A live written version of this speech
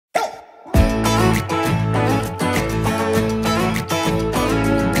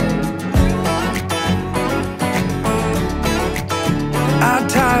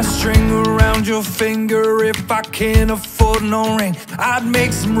a string around your finger if I can't afford no ring. I'd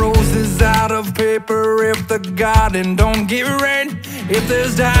make some roses out of paper if the garden don't give rain. If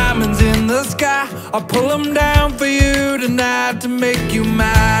there's diamonds in the sky, I'll pull them down for you tonight to make you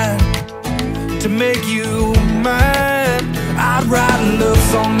mine, to make you mine. I'd write a love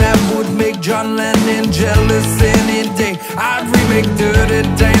song that would make John Lennon jealous any day. I'd remake Dirty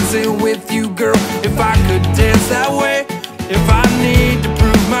Dancing with you, girl, if I could dance that way. If I need to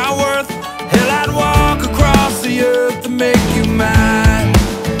prove my worth, hell, I'd walk across the earth to make you mine,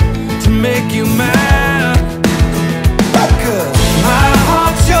 to make you mine. 'Cause my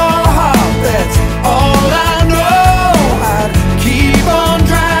heart's your heart, that's all I know. I'd keep on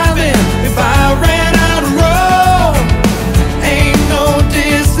driving if I ran out of road. Ain't no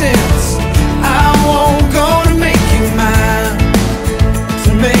distance I won't go to make you mine,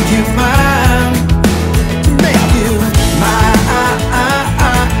 to make you mine, to make you mine.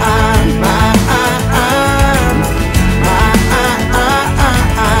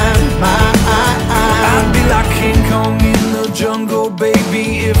 I'd be like King Kong in the jungle, baby,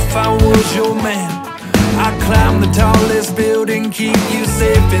 if I was your man. I'd climb the tallest building, keep you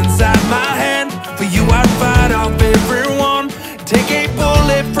safe inside my hand. For you I'd fight off everyone, take a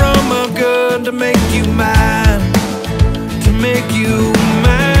bullet from a gun to make you mine, to make you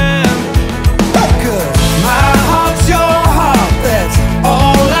mine. 'Cause my heart's your heart, that's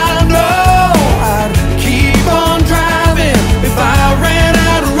all I know. I'd keep on driving if I ran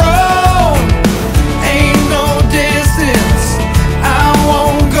out of road. Ain't no distance I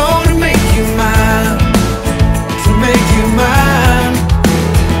won't go to make you mine, to make you mine,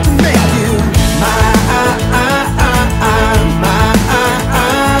 to make you mine.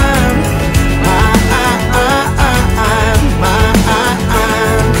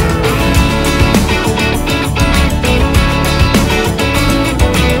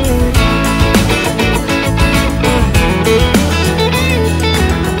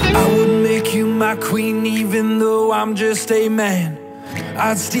 Queen, even though I'm just a man.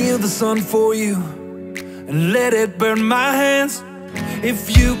 I'd steal the sun for you and let it burn my hands. If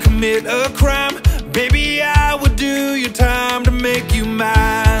you commit a crime, baby, I would do your time to make you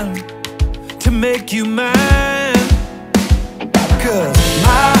mine, to make you mine. 'Cause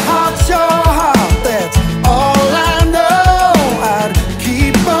my heart's your heart,